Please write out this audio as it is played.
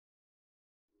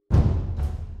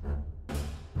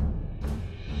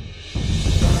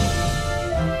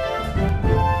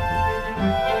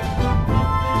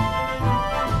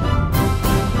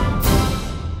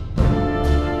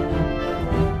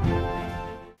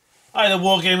Hi there,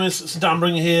 Wargamers. It's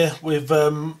DanBringa here with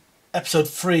episode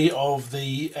 3 of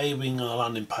the A-Wing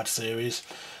landing pad series.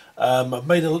 I've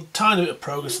made a tiny bit of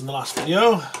progress in the last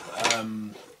video.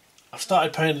 I've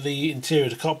started painting the interior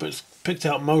of the cockpits, picked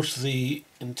out most of the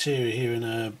interior here in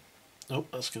oh,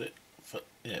 let's get it.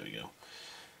 There we go.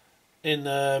 In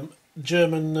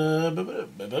German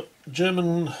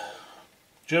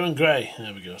grey.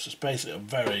 There we go. So it's basically a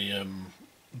very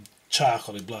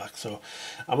charcoaly black. So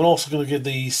I'm also going to give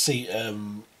the seat a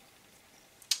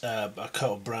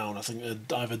coat of brown. I think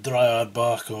either dry hard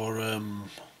bark or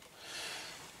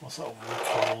what's that one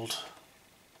called?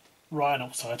 Rhine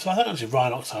oxide. So I think actually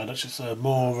Rhine oxide. That's just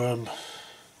more.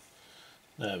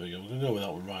 There we go. We're going to go with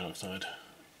that one, Rhine oxide.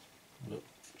 But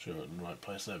sure, in the right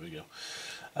place. There we go.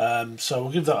 So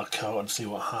we'll give that a coat and see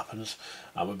what happens.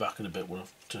 And we're back in a bit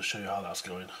to show you how that's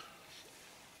going.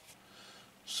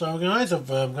 So guys, I've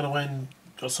gone away and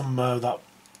got some that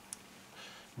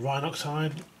Rhine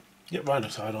oxide. Yep, Rhine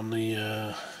oxide on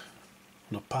the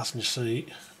passenger seat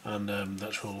and the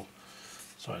actual.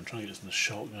 Sorry, I'm trying to get this in the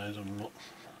shot, guys. I'm not.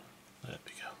 There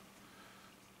we go.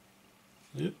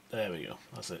 Yep, there we go.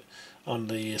 That's it. On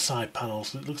the side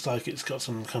panels, it looks like it's got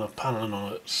some kind of paneling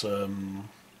on it.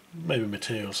 Maybe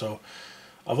material. So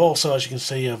I've also, as you can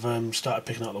see, I've started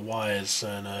picking out the wires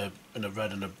in a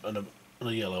red and a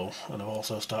yellow, and I've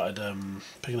also started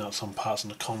picking out some parts on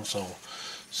the console.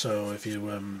 So if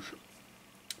you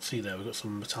see there, we've got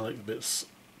some metallic bits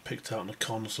picked out on the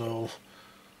console.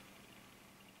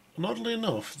 And oddly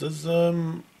enough, there's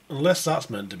unless that's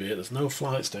meant to be it, there's no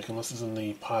flight stick unless it's in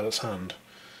the pilot's hand,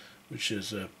 which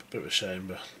is a bit of a shame,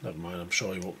 but never mind. I'm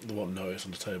sure they won't notice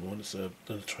on the table when it's a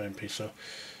train piece. So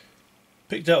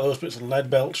picked out those bits of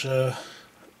lead belcher,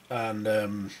 and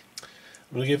I'm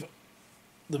going to give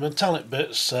the metallic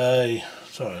bits sorry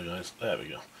guys, there we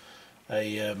go,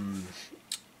 a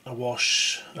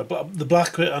wash, the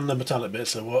black bit and the metallic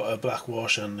bits, a black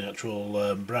wash, and the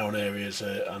actual brown areas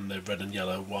and the red and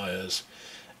yellow wires,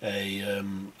 a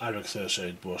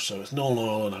agri-associated wash. So it's null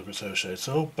oil and agri-associated.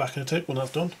 So back in a tick when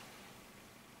that's done.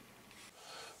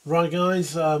 Right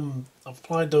guys, I've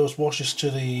applied those washes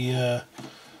to the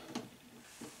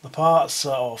parts.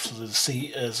 Obviously the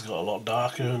seat has got a lot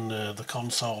darker, and the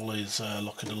console is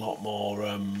looking a lot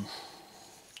more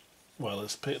well,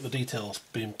 the details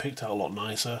being picked out a lot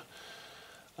nicer,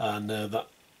 and that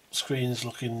screen's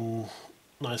looking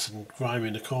nice and grimy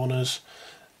in the corners.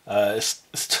 It's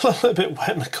still a little bit wet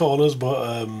in the corners,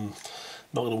 but not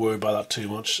going to worry about that too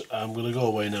much. I'm going to go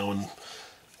away now and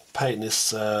paint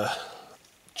this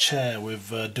chair with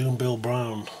Doombill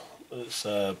Brown. It's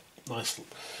nice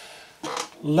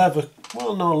leather.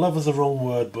 Well, no, leather's the wrong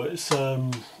word, but it's a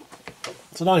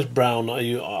nice brown that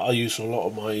I use for a lot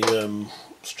of my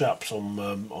straps on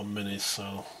minis.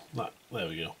 So there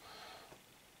we go.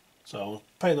 So I'll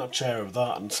paint that chair with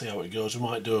that and see how it goes. We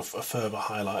might do a further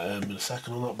highlight in a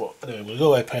second on that, but anyway, we'll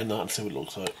go away, paint that and see what it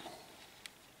looks like.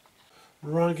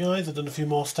 Right guys, I've done a few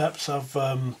more steps. I've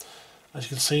as you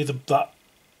can see, that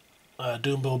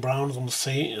Doombill Brown's on the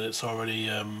seat, and it's already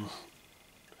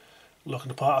looking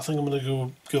the part. I think I'm going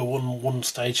to go one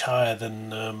stage higher than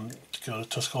to go to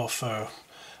Tuscarora fur.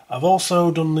 I've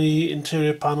also done the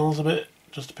interior panels a bit,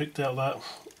 just picked out that.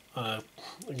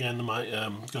 Again, I might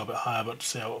go a bit higher, but to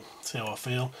see how I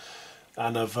feel.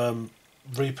 And I've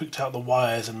re-picked out the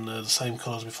wires in the same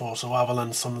colours before. So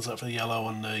Avalanche Sunset for the yellow,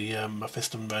 and the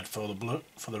Mephiston red for the blue,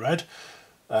 for the red,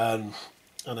 and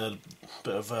a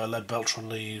bit of lead belcher on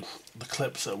the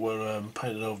clips that were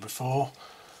painted over before.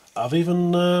 I've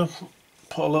even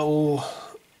put a little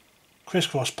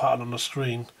crisscross pattern on the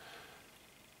screen.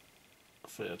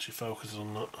 If it actually focuses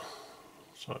on that.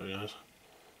 Sorry guys.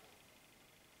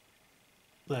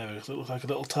 There it is. It looks like a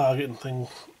little targeting thing.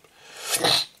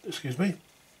 Excuse me.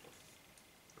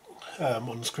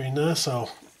 On the screen there. So I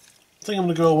think I'm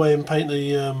going to go away and paint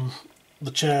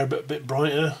the chair a bit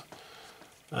brighter.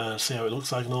 See how it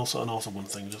looks like, and also one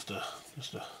thing, just a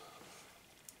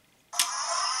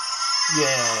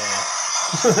yeah.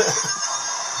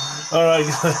 Alright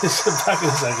guys, back in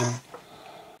a second.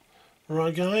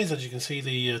 Right guys, as you can see,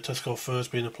 the Tuscarora fur's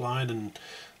been applied, and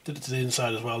did it to the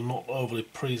inside as well. Not overly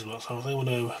pleased with that, so I think I'm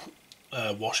going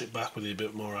to wash it back with a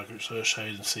bit more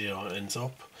agri-associated and see how it ends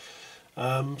up.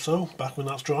 So back when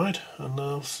that's dried, and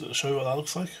I'll show you what that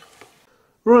looks like.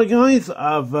 Right guys,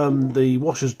 I've the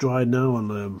wash is dried now,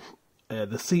 and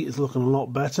the seat is looking a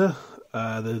lot better.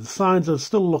 The sides are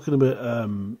still looking a bit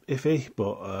iffy,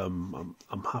 but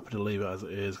I'm happy to leave it as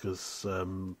it is, because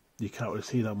you can't really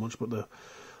see that much. But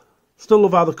still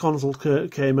love how the console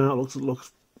came out.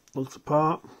 Looks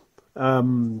apart.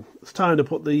 It's time to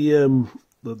put the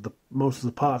most of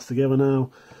the parts together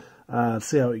now. and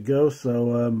see how it goes.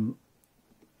 So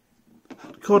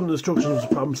according to the instructions,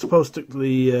 I'm supposed to stick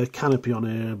the canopy on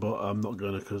here, but I'm not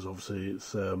going to, because obviously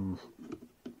it's I'm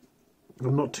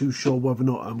not too sure whether or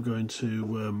not I'm going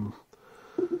to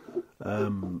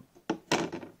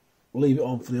leave it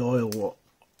on for the oil, what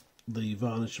the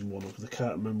varnish and whatnot, because I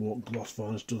can't remember what gloss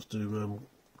varnish does to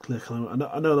clear colour.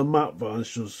 I know the matte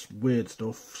varnish does weird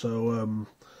stuff, so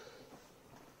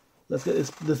let's get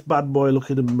this bad boy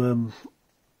looking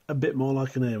a bit more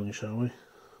like an A-wing, shall we?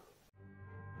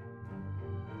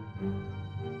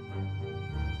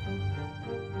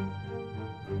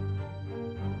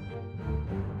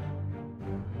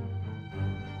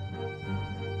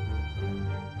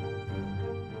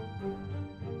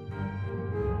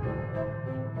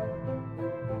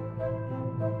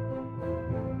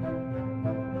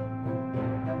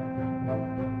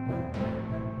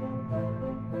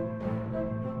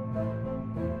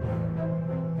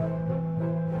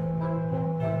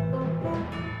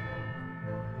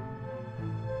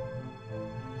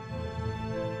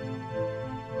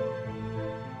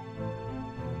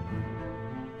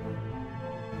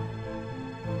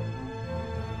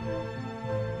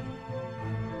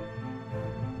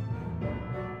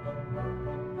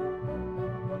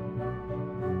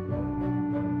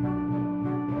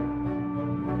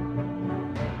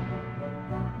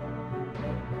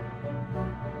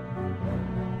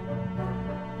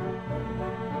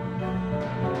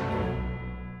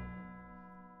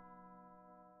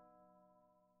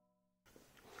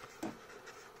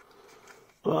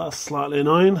 Well, that's slightly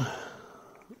annoying.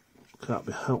 Can't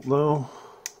be helped though.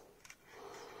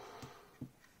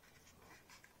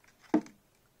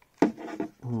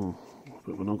 Oh, a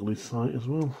bit of an ugly sight as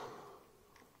well.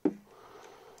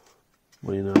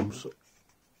 Well, you know,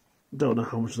 don't know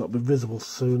how much that'll be visible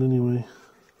soon anyway.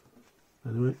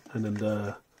 Anyway, and then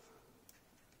there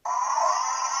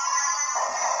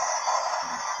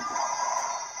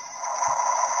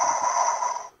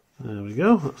we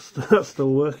go. That's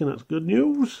still working. That's good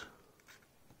news.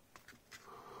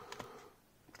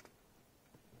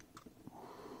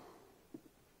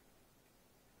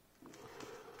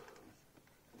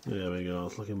 There we go.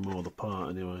 It's looking more the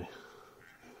part anyway.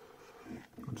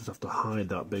 I just have to hide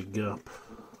that big gap.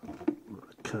 I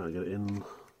can't get it in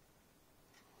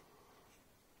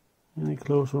any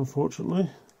closer, unfortunately.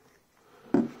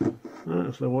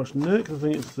 Right, so watch next. I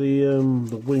think it's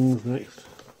the wings next.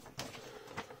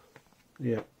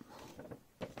 Yeah.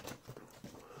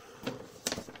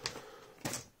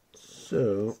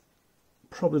 So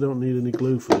probably don't need any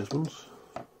glue for these ones.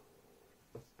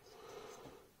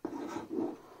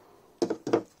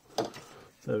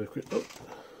 Very quick. Oh.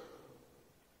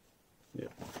 Yeah.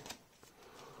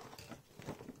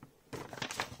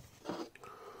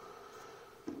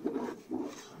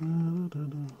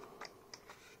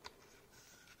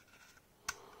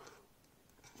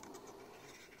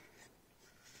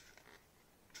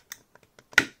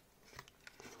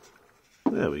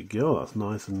 There we go, that's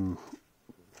nice and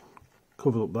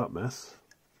covered up that mess.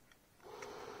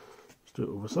 Let's do it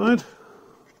over the side.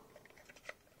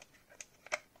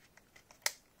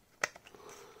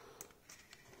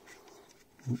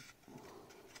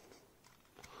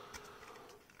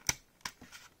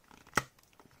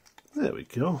 There we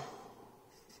go.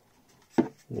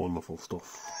 Wonderful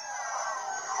stuff.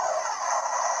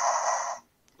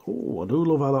 Oh, I do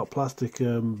love how that plastic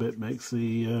bit makes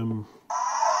the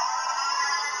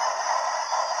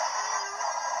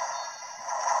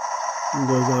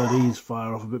those LEDs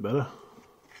fire off a bit better.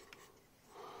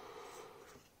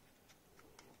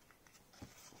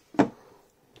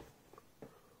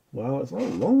 Wow, it's a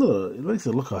lot longer. It makes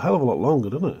it look a hell of a lot longer,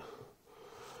 doesn't it?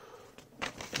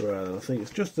 Right, I think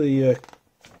it's just the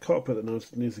cockpit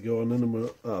that needs to go on, and then we're,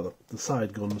 the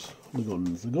side guns. The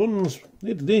guns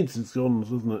needs its guns,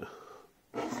 doesn't it?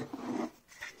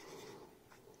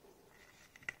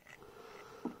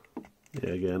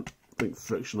 Yeah, again, I think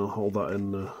friction will hold that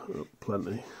in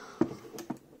plenty.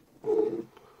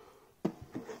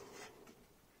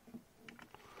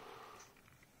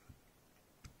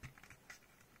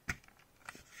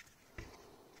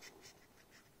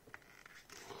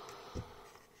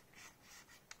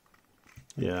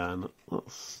 Yeah, and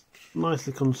that's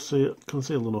nicely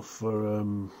concealed enough for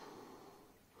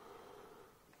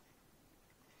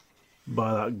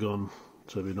by that gun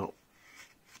to be not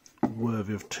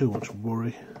worthy of too much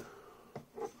worry.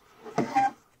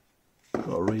 Got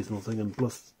a reasonable thing, and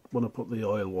plus when I put the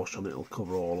oil wash on it, it'll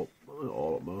cover all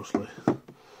up mostly.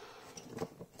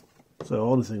 So the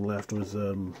only thing left was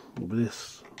will be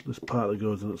this part that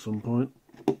goes in at some point.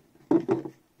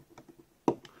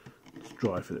 Just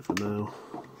dry fit it for now.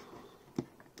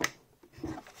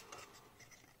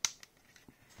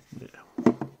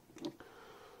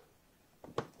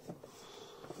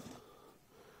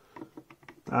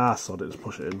 Ah, sod it, just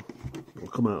push it in. It'll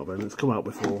come out then. It's come out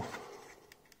before.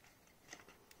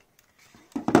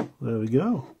 There we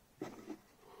go.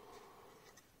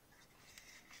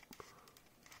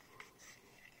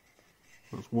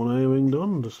 That's one A-ring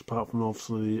done, just apart from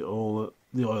obviously all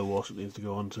the oil wash that needs to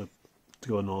go on to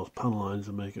go in all those panel lines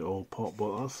and make it all pop,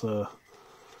 but that's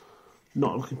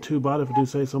not looking too bad if I do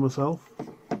say so myself.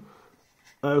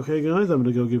 Okay guys, I'm going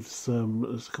to go give just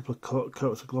a couple of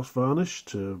coats of gloss varnish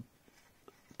to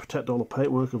protect all the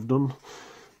paintwork I've done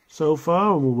so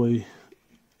far, and we'll be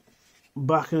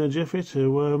back in a jiffy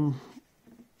to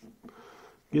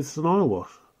give this an oil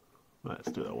wash. Right,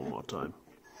 let's do that one more time.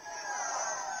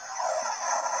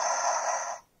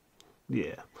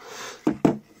 Yeah.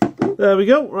 There we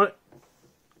go, right.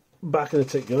 Back in the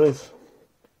tick, guys.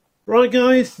 Right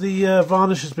guys, the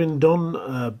varnish has been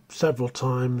done several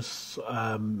times.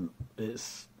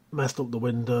 It's messed up the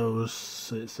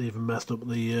windows, it's even messed up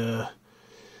the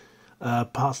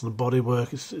parts of the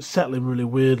bodywork. It's settling really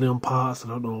weirdly on parts. I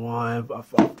don't know why.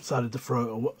 I've decided to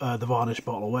throw the varnish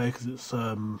bottle away because it's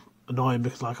annoying,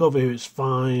 because like over here it's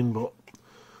fine, but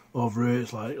over here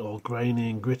it's like all grainy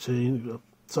and gritty.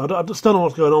 So I just don't know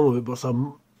what's going on with it, but I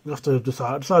have to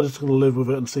decide. I decided just going to live with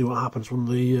it and see what happens when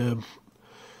the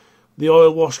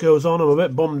oil wash goes on. I'm a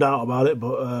bit bummed out about it,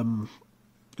 but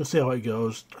we'll see how it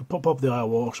goes. Pop the oil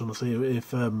wash and see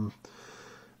if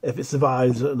it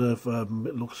survives and if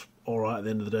it looks alright at the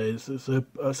end of the day. It's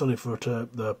only for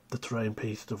the terrain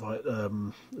piece stuff. Like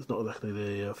it's not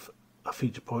exactly a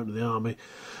feature point of the army,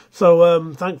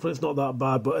 so thankfully it's not that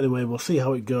bad. But anyway, we'll see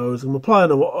how it goes, and we'll apply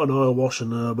an oil wash,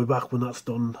 and I'll be back when that's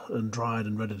done and dried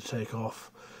and ready to take off,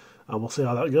 and we'll see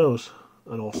how that goes.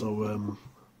 And also,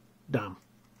 damn,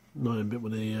 annoying bit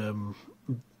when the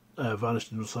varnish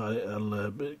didn't inside it and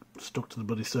it stuck to the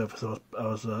bloody surface I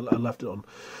left it on.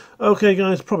 Okay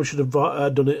guys, probably should have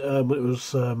done it when it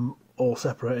was all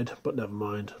separated, but never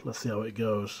mind. Let's see how it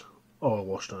goes. Oil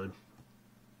wash time.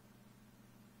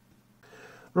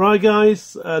 Right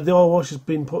guys, the oil wash has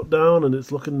been put down and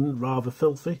it's looking rather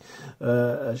filthy,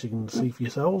 as you can see for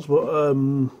yourselves, but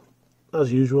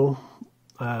as usual,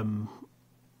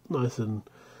 nice and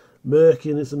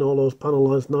murky, and it's in all those panel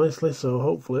lines nicely, so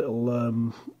hopefully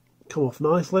it'll come off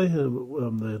nicely.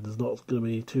 There's not going to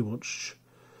be too much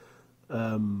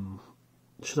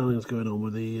shenanigans going on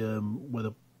with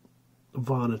the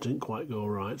varnish didn't quite go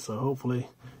right, so hopefully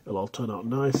it'll all turn out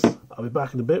nice. I'll be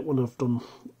back in a bit when I've done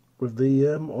with the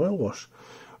oil wash.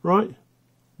 Right,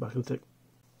 back in the tick.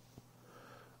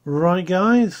 Right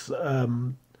guys,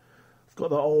 I've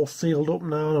got that all sealed up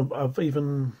now. I've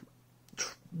even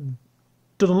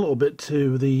done a little bit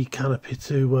to the canopy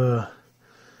to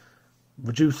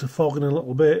reduce the fogging a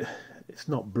little bit. It's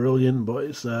not brilliant, but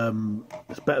it's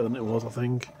better than it was, I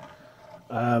think.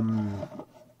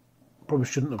 Probably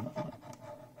should have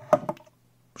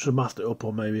masked it up,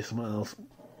 or maybe something else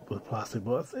with plastic,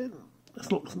 but I think it's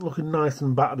looking nice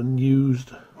and battered and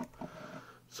used,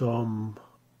 so I'm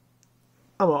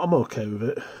okay with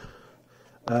it.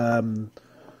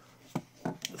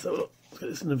 So let's get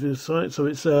this in the view site. So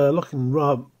it's looking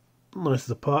rather nice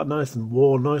as a part, nice and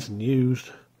worn, nice and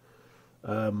used.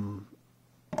 If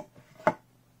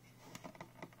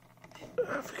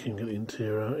we can get the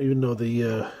interior out, even though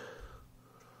the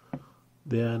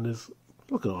end is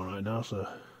looking alright now, so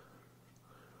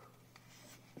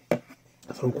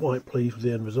I'm quite pleased with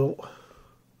the end result.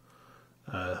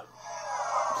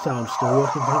 Sound's still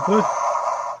working, thankfully.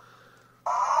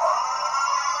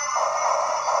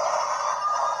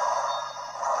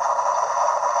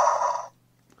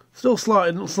 Still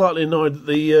slightly annoyed that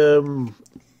the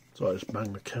sorry, I just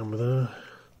banged the camera there.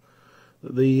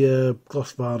 That the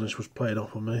gloss varnish was playing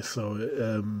off on me, so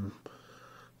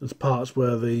there's parts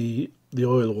where the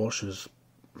oil wash has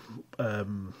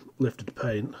lifted the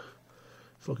paint.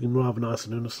 It's looking rather nice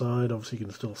on the underside. Obviously you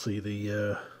can still see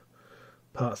the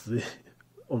parts of the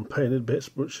unpainted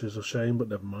bits, which is a shame, but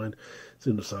never mind. It's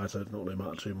the underside, so it doesn't really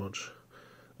matter too much.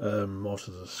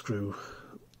 Also there's a screw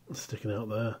sticking out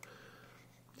there.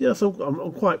 Yeah, so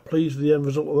I'm quite pleased with the end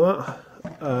result of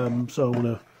that. So I'm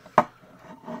going to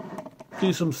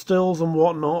do some stills and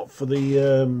whatnot for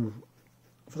the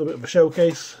bit of a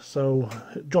showcase. So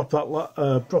drop us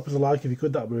a like if you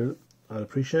could. I'd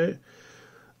appreciate it.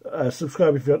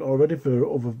 Subscribe if you haven't already for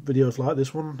other videos like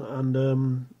this one,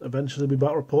 and eventually be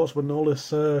back reports when all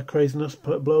this craziness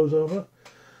blows over.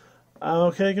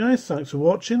 Okay guys, thanks for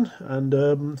watching,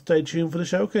 and stay tuned for the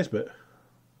showcase bit.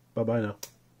 Bye bye now.